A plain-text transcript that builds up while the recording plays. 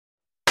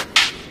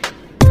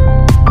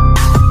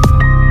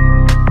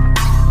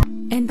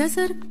എന്താ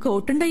സർ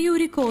കോട്ടുണ്ടയ്യോ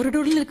ഒരു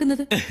കോറിഡോറിൽ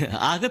നിൽക്കുന്നത്?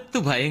 അകത്ത്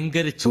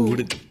ഭയങ്കര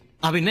ചൂട്.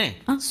 പിന്നെ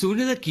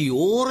സുനിതയ്ക്ക് ഈ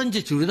ഓറഞ്ച്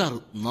ചുരിദാർ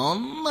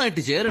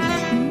നന്നായിട്ട് ചേരണം.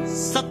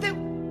 സത്യം.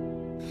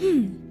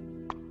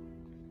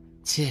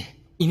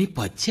 ഇനി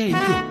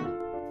പച്ചയായിരിക്കും.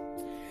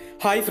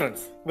 Hi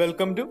friends,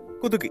 welcome to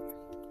കുതുക്കി.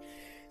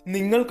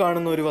 നിങ്ങൾ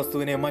കാണുന്ന ഒരു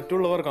വസ്തുവിനെ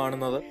മറ്റുള്ളവർ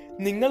കാണുന്നത്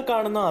നിങ്ങൾ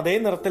കാണുന്ന അതേ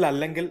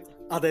നിറത്തിലല്ലെങ്കിൽ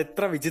അത്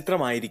എത്ര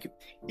വിചിത്രമായിരിക്കും.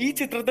 ഈ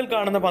ചിത്രത്തിൽ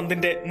കാണുന്ന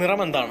പന്തിന്റെ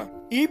നിറം എന്താണ്?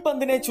 ഈ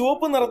പന്തിനെ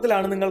ചുവപ്പ്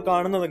നിറത്തിലാണ് നിങ്ങൾ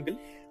കാണുന്നതെങ്കിൽ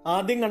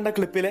ആദ്യം കണ്ട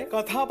ക്ലിപ്പിലെ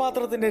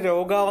കഥാപാത്രത്തിന്റെ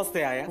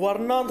രോഗാവസ്ഥയായ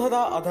വർണ്ണാന്ധത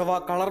അഥവാ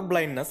കളർ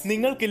ബ്ലൈൻഡ്നെസ്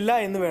നിങ്ങൾക്കില്ല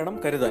എന്ന് വേണം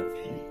കരുതാൻ.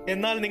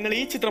 എന്നാൽ നിങ്ങൾ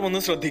ഈ ചിത്രം ഒന്ന്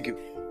ശ്രദ്ധിക്കൂ.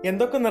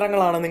 എന്തൊക്കെ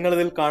നിറങ്ങളാണ് നിങ്ങൾ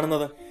ഇതിൽ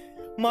കാണുന്നത്?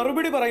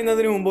 മറുപടി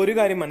പറയുന്നതിന് മുമ്പ് ഒരു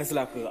കാര്യം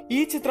മനസ്സിലാക്കുക. ഈ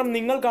ചിത്രം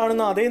നിങ്ങൾ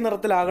കാണുന്ന അതേ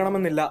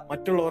നിറത്തിലാകണമെന്നില്ല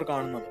മറ്റുള്ളവർ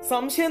കാണുന്നത്.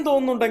 സംശയം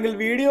തോന്നുന്നുണ്ടെങ്കിൽ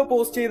വീഡിയോ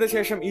പോസ്റ്റ് ചെയ്ത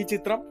ശേഷം ഈ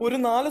ചിത്രം ഒരു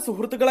 4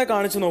 സുഹൃത്തുക്കളെ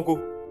കാണിച്ചു നോക്കൂ.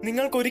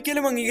 നിങ്ങൾക്ക്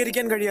ഒരിക്കലും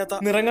അംഗീകരിക്കാൻ കഴിയാത്ത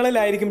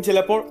നിറങ്ങളിലായിരിക്കും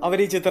ചിലപ്പോൾ അവർ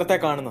ഈ ചിത്രത്തെ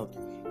കാണുന്നത്.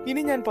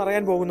 ഇനി ഞാൻ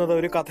പറയാൻ പോകുന്നത്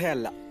ഒരു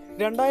കഥയല്ല.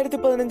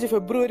 2015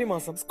 ഫെബ്രുവരി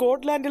മാസം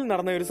സ്കോട്ട്ലാൻഡിൽ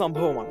നടന്ന ഒരു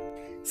സംഭവമാണ്.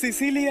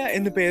 സിസിലിയ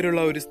എന്ന്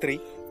പേരുള്ള ഒരു സ്ത്രീ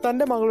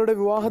തന്റെ മകളുടെ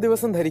വിവാഹ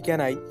ദിവസം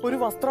ധരിക്കാനായി ഒരു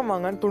വസ്ത്രം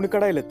വാങ്ങാൻ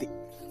തുണിക്കടയിലെത്തി.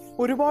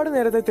 ഒരുപാട്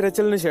നേരത്തെ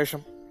തിരച്ചിലിന്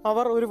ശേഷം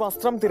അവർ ഒരു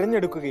വസ്ത്രം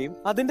തിരഞ്ഞെടുക്കുകയും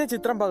അതിന്റെ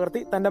ചിത്രം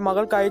പകർത്തി തന്റെ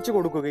മകൾക്ക് അയച്ചു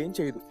കൊടുക്കുകയും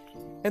ചെയ്തു.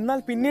 എന്നാൽ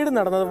പിന്നീട്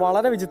നടന്നത്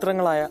വളരെ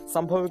വിചിത്രങ്ങളായ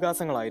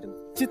സംഭവവികാസങ്ങളായിരുന്നു.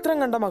 ചിത്രം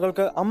കണ്ട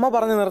മകൾക്ക് അമ്മ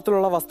പറഞ്ഞ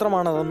നിറത്തിലുള്ള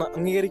വസ്ത്രമാണതെന്ന്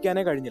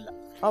അംഗീകരിക്കാനേ കഴിഞ്ഞില്ല.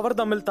 അവർ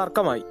തമ്മിൽ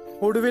തർക്കമായി.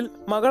 ഒടുവിൽ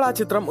മകൾ ആ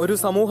ചിത്രം ഒരു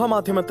സമൂഹ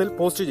മാധ്യമത്തിൽ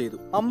പോസ്റ്റ് ചെയ്തു.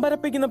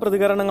 അമ്പരപ്പിക്കുന്ന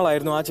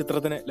പ്രതികരണങ്ങളായിരുന്നു ആ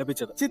ചിത്രത്തിന്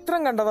ലഭിച്ചത്.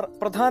 ചിത്രം കണ്ടവർ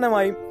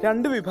പ്രധാനമായും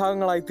 2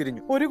 വിഭാഗങ്ങളായി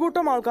തിരിഞ്ഞു. ഒരു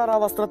കൂട്ടം ആൾക്കാർ ആ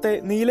വസ്ത്രത്തെ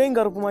നീലയും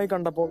കറുപ്പുമായി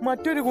കണ്ടപ്പോൾ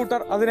മറ്റൊരു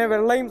കൂട്ടർ അതിനെ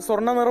വെള്ളയും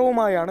സ്വർണ്ണ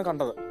നിറവുമായാണ്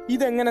കണ്ടത്.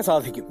 ഇതെങ്ങനെ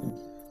സാധിക്കും?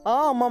 ആ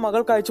അമ്മ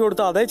മകൾക്ക് അയച്ചു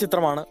കൊടുത്ത അതേ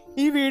ചിത്രമാണ്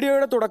ഈ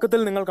വീഡിയോയുടെ തുടക്കത്തിൽ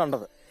നിങ്ങൾ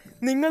കണ്ടത്.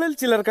 നിങ്ങളിൽ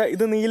ചിലർക്ക്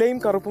ഇത് നീലയും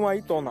കറുപ്പുമായി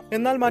തോന്നാം,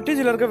 എന്നാൽ മറ്റു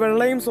ചിലർക്ക്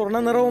വെള്ളയും സ്വർണ്ണ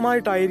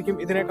നിറവുമായിട്ടായിരിക്കും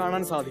ഇതിനെ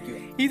കാണാൻ സാധിക്കുക.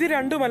 ഇത്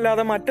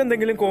രണ്ടുമല്ലാതെ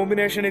മറ്റെന്തെങ്കിലും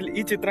കോമ്പിനേഷനിൽ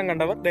ഈ ചിത്രം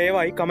കണ്ടവർ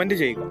ദയവായി കമന്റ്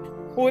ചെയ്യുക.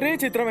 ഒരേ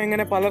ചിത്രം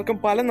എങ്ങനെ പലർക്കും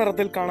പല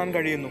നിറത്തിൽ കാണാൻ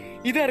കഴിയുന്നു?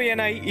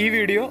 ഇതറിയാനായി ഈ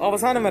വീഡിയോ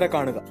അവസാനം വരെ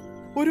കാണുക.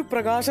 ഒരു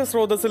പ്രകാശ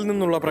സ്രോതസ്സിൽ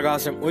നിന്നുള്ള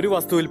പ്രകാശം ഒരു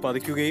വസ്തുവിൽ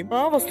പതിക്കുകയും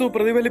ആ വസ്തു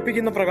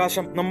പ്രതിഫലിപ്പിക്കുന്ന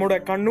പ്രകാശം നമ്മുടെ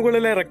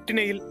കണ്ണുകളിലെ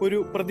റെറ്റിനയിൽ ഒരു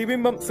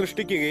പ്രതിബിംബം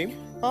സൃഷ്ടിക്കുകയും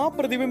ആ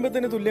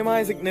പ്രതിബിംബത്തിന്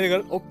തുല്യമായ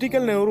സിഗ്നലുകൾ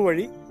ഒപ്റ്റിക്കൽ നെർവ്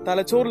വഴി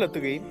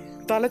തലച്ചോറിലെത്തുകയും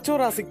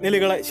തലച്ചോർ ആ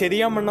സിഗ്നലുകളെ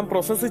ശരിയാവണ്ണം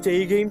പ്രോസസ്സ്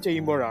ചെയ്യുകയും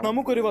ചെയ്യുമ്പോഴാണ്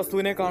നമുക്കൊരു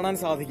വസ്തുവിനെ കാണാൻ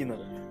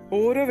സാധിക്കുന്നത്.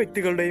 ഓരോ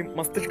വ്യക്തികളുടെയും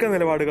മസ്തിഷ്ക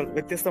നിലപാടുകൾ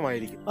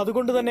വ്യത്യസ്തമായിരിക്കും.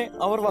 അതുകൊണ്ട് തന്നെ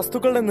അവർ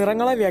വസ്തുക്കളുടെ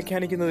നിറങ്ങളെ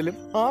വ്യാഖ്യാനിക്കുന്നതിലും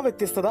ആ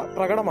വ്യത്യസ്തത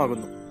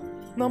പ്രകടമാകുന്നു.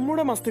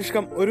 നമ്മുടെ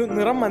മസ്തിഷ്കം ഒരു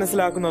നിറം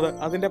മനസ്സിലാക്കുന്നത്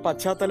അതിന്റെ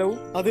പശ്ചാത്തലവും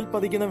അതിൽ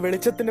പതിക്കുന്ന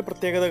വെളിച്ചത്തിന്റെ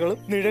പ്രത്യേകതകളും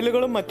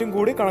നിഴലുകളും മറ്റും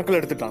കൂടി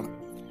കണക്കിലെടുത്തിട്ടാണ്.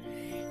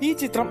 ഈ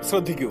ചിത്രം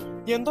ശ്രദ്ധിക്കൂ.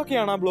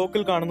 എന്തൊക്കെയാണ് ആ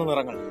ബ്ലോക്കിൽ കാണുന്ന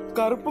നിറങ്ങൾ?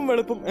 കറുപ്പും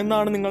വെളുപ്പും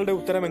എന്നാണ് നിങ്ങളുടെ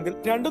ഉത്തരമെങ്കിൽ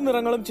 2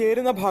 നിറങ്ങളും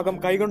ചേരുന്ന ഭാഗം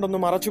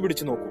കൈകൊണ്ടൊന്ന് മറച്ചു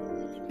പിടിച്ചു നോക്കൂ.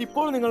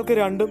 ഇപ്പോൾ നിങ്ങൾക്ക്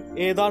രണ്ടും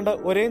ഏതാണ്ട്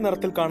ഒരേ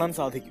നിറത്തിൽ കാണാൻ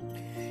സാധിക്കും.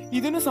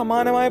 ഇതിന്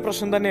സമാനമായ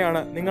പ്രശ്നം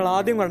തന്നെയാണ് നിങ്ങൾ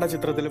ആദ്യം കണ്ട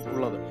ചിത്രത്തിലും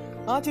ഉള്ളത്.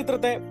 ആ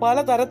ചിത്രത്തെ പല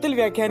തരത്തിൽ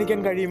വ്യാഖ്യാനിക്കാൻ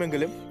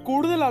കഴിയുമെങ്കിലും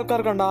കൂടുതൽ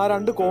ആൾക്കാർ കണ്ട ആ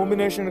 2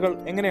 കോമ്പിനേഷനുകൾ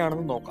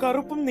എങ്ങനെയാണെന്ന് നോക്കാം.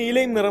 കറുപ്പും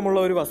നീലയും നിറമുള്ള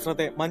ഒരു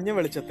വസ്ത്രത്തെ മഞ്ഞ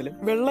വെളിച്ചത്തിലും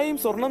വെള്ളയും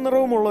സ്വർണ്ണ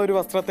നിറവുമുള്ള ഒരു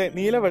വസ്ത്രത്തെ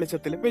നീല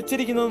വെളിച്ചത്തിലും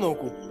വെച്ചിരിക്കുന്നത്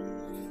നോക്കൂ.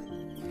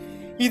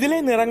 ഇതിലെ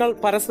നിറങ്ങൾ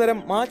പരസ്പരം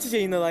മാച്ച്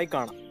ചെയ്യുന്നതായി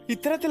കാണാം.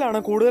 ഇത്തരത്തിലാണ്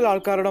കൂടുതൽ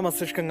ആൾക്കാരുടെ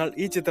മസ്തിഷ്കങ്ങൾ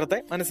ഈ ചിത്രത്തെ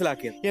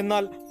മനസ്സിലാക്കിയത്.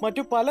 എന്നാൽ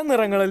മറ്റു പല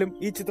നിറങ്ങളിലും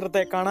ഈ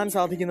ചിത്രത്തെ കാണാൻ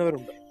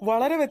സാധിക്കുന്നവരുണ്ട്.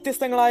 വളരെ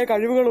വ്യത്യസ്തങ്ങളായ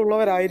കഴിവുകൾ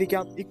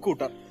ഉള്ളവരായിരിക്കാം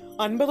ഇക്കൂട്ടർ.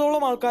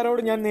 50ഓളം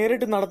ആൾക്കാരോട് ഞാൻ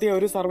നേരിട്ട് നടത്തിയ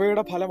ഒരു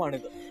സർവേയുടെ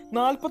ഫലമാണിത്.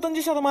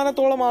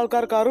 45%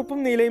 ആൾക്കാർ കറുപ്പും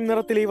നീലയും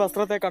നിറത്തിൽ ഈ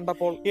വസ്ത്രത്തെ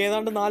കണ്ടപ്പോൾ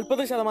ഏതാണ്ട്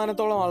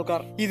 40%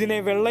 ആൾക്കാർ ഇതിനെ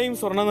വെള്ളയും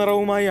സ്വർണ്ണ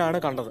നിറവുമായി ആണ്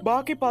കണ്ടത്.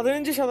 ബാക്കി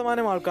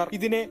 15% ആൾക്കാർ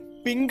ഇതിനെ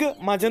പിങ്ക്,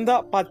 മജന്ത,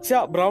 പച്ച,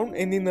 ബ്രൗൺ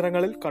എന്നീ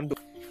നിറങ്ങളിൽ കണ്ടു.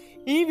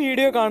 ഈ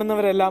വീഡിയോ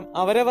കാണുന്നവരെല്ലാം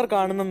അവരവർ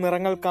കാണുന്ന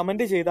നിറങ്ങൾ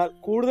കമന്റ് ചെയ്താൽ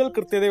കൂടുതൽ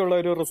കൃത്യതയുള്ള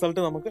ഒരു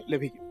റിസൾട്ട് നമുക്ക്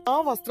ലഭിക്കും. ആ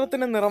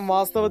വസ്ത്രത്തിന്റെ നിറം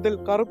വാസ്തവത്തിൽ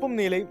കറുപ്പും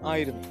നീലയും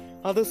ആയിരുന്നു.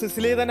 അത്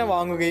സിസിലിയ തന്നെ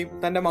വാങ്ങുകയും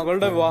തന്റെ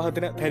മകളുടെ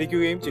വിവാഹത്തിന്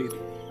ധരിക്കുകയും ചെയ്തു.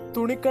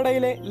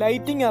 തുണിക്കടയിലെ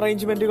ലൈറ്റിംഗ്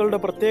അറേഞ്ച്മെന്റുകളുടെ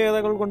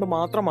പ്രത്യേകതകൾ കൊണ്ട്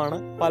മാത്രമാണ്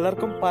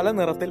പലർക്കും പല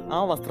നിറത്തിൽ ആ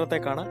വസ്ത്രത്തെ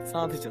കാണാൻ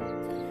സാധിച്ചത്.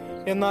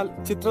 എന്നാൽ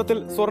ചിത്രത്തിൽ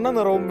സ്വർണ്ണ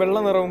നിറവും വെള്ള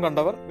നിറവും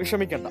കണ്ടവർ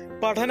വിഷമിക്കണ്ട.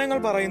 പഠനങ്ങൾ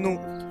പറയുന്നു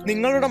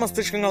നിങ്ങളുടെ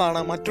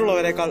മസ്തിഷ്കങ്ങളാണ്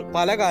മറ്റുള്ളവരെക്കാൾ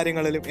പല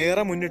കാര്യങ്ങളിലും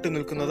ഏറെ മുന്നിട്ട്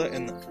നിൽക്കുന്നത്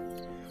എന്ന്.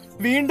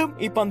 വീണ്ടും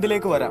ഈ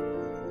പന്തിലേക്ക് വരാം.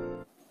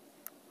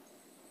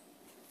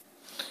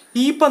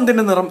 ഈ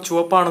പന്തിന്റെ നിറം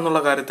ചുവപ്പാണെന്നുള്ള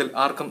കാര്യത്തിൽ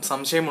ആർക്കും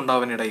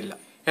സംശയമുണ്ടാവാനിടയില്ല.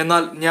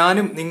 എന്നാൽ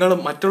ഞാനും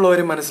നിങ്ങളും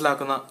മറ്റുള്ളവരും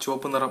മനസ്സിലാക്കുന്ന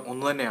ചുവപ്പ് നിറം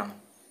ഒന്നു തന്നെയാണ്.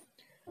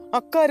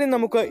 അക്കാര്യം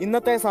നമുക്ക്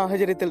ഇന്നത്തെ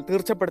സാഹചര്യത്തിൽ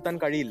തീർച്ചപ്പെടുത്താൻ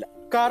കഴിയില്ല.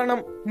 കാരണം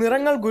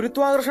നിറങ്ങൾ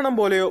ഗുരുത്വാകർഷണം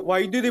പോലെയോ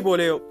വൈദ്യുതി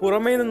പോലെയോ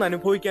പുറമേ നിന്ന്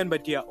അനുഭവിക്കാൻ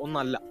പറ്റിയ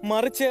ഒന്നല്ല.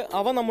 മറിച്ച്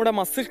അവ നമ്മുടെ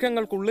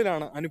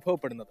മസ്തിഷ്കങ്ങൾക്കുള്ളിലാണ്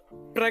അനുഭവപ്പെടുന്നത്.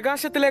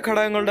 പ്രകാശത്തിലെ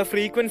ഘടകങ്ങളുടെ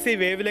ഫ്രീക്വൻസി,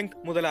 വേവ് ലെങ്ത്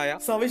മുതലായ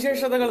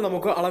സവിശേഷതകൾ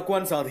നമുക്ക്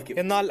അളക്കുവാൻ സാധിക്കും.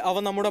 എന്നാൽ അവ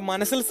നമ്മുടെ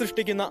മനസ്സിൽ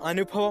സൃഷ്ടിക്കുന്ന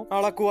അനുഭവം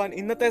അളക്കുവാൻ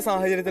ഇന്നത്തെ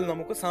സാഹചര്യത്തിൽ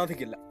നമുക്ക്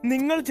സാധിക്കില്ല.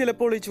 നിങ്ങൾ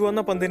ചിലപ്പോൾ ഈ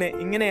ചുവന്ന പന്തിനെ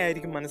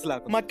ഇങ്ങനെയായിരിക്കും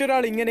മനസ്സിലാക്കുന്നത്.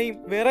 മറ്റൊരാൾ ഇങ്ങനെയും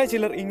വേറെ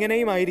ചിലർ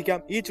ഇങ്ങനെയും ആയിരിക്കാം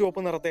ഈ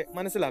ചുവപ്പ് നിറത്തെ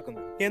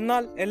മനസ്സിലാക്കുന്നത്.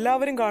 എന്നാൽ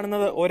എല്ലാവരും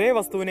കാണുന്നത് ഒരേ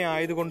വസ്തുവിനെ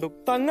ആയതുകൊണ്ടും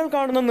തങ്ങൾ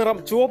കാണുന്ന നിറം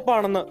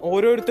ചുവപ്പാണെന്ന്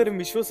ഓരോരുത്തരും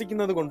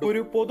വിശ്വസിക്കുന്നത് കൊണ്ട് ഒരു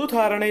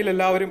പൊതുധാരണയിൽ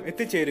എല്ലാവരും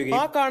എത്തിച്ചേരുകയും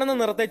ആ കാണുന്ന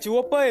നിറത്തെ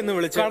ചുവപ്പ് എന്ന്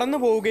വിളിച്ച് കടന്നു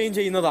പോവുകയും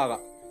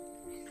ചെയ്യുന്നതാകാം.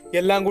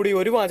 എല്ലാം കൂടി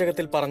ഒരു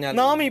വാചകത്തിൽ പറഞ്ഞാൽ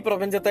നാം ഈ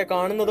പ്രപഞ്ചത്തെ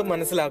കാണുന്നതും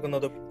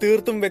മനസ്സിലാക്കുന്നതും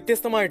തീർത്തും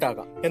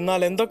വ്യത്യസ്തമായിട്ടാകാം.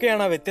 എന്നാൽ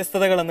എന്തൊക്കെയാണ് ആ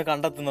വ്യത്യസ്തതകൾ എന്ന്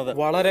കണ്ടെത്തുന്നത്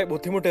വളരെ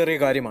ബുദ്ധിമുട്ടേറിയ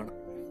കാര്യമാണ്.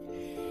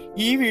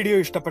 ഈ വീഡിയോ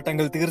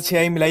ഇഷ്ടപ്പെട്ടെങ്കിൽ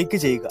തീർച്ചയായും ലൈക്ക്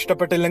ചെയ്യുക,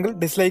 ഇഷ്ടപ്പെട്ടില്ലെങ്കിൽ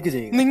ഡിസ്ലൈക്ക്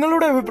ചെയ്യുക.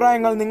 നിങ്ങളുടെ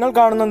അഭിപ്രായങ്ങൾ നിങ്ങൾ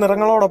കാണുന്ന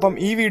നിറങ്ങളോടൊപ്പം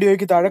ഈ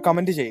വീഡിയോയ്ക്ക് താഴെ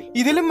കമന്റ് ചെയ്യുക.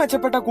 ഇതിലും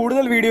മെച്ചപ്പെട്ട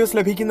കൂടുതൽ വീഡിയോസ്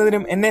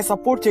ലഭിക്കുന്നതിനും എന്നെ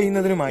സപ്പോർട്ട്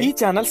ചെയ്യുന്നതിനുമായി ഈ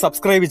ചാനൽ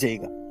സബ്സ്ക്രൈബ്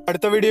ചെയ്യുക.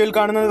 അടുത്ത വീഡിയോയിൽ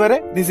കാണുന്നത് വരെ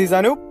this is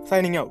Anoop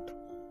signing out.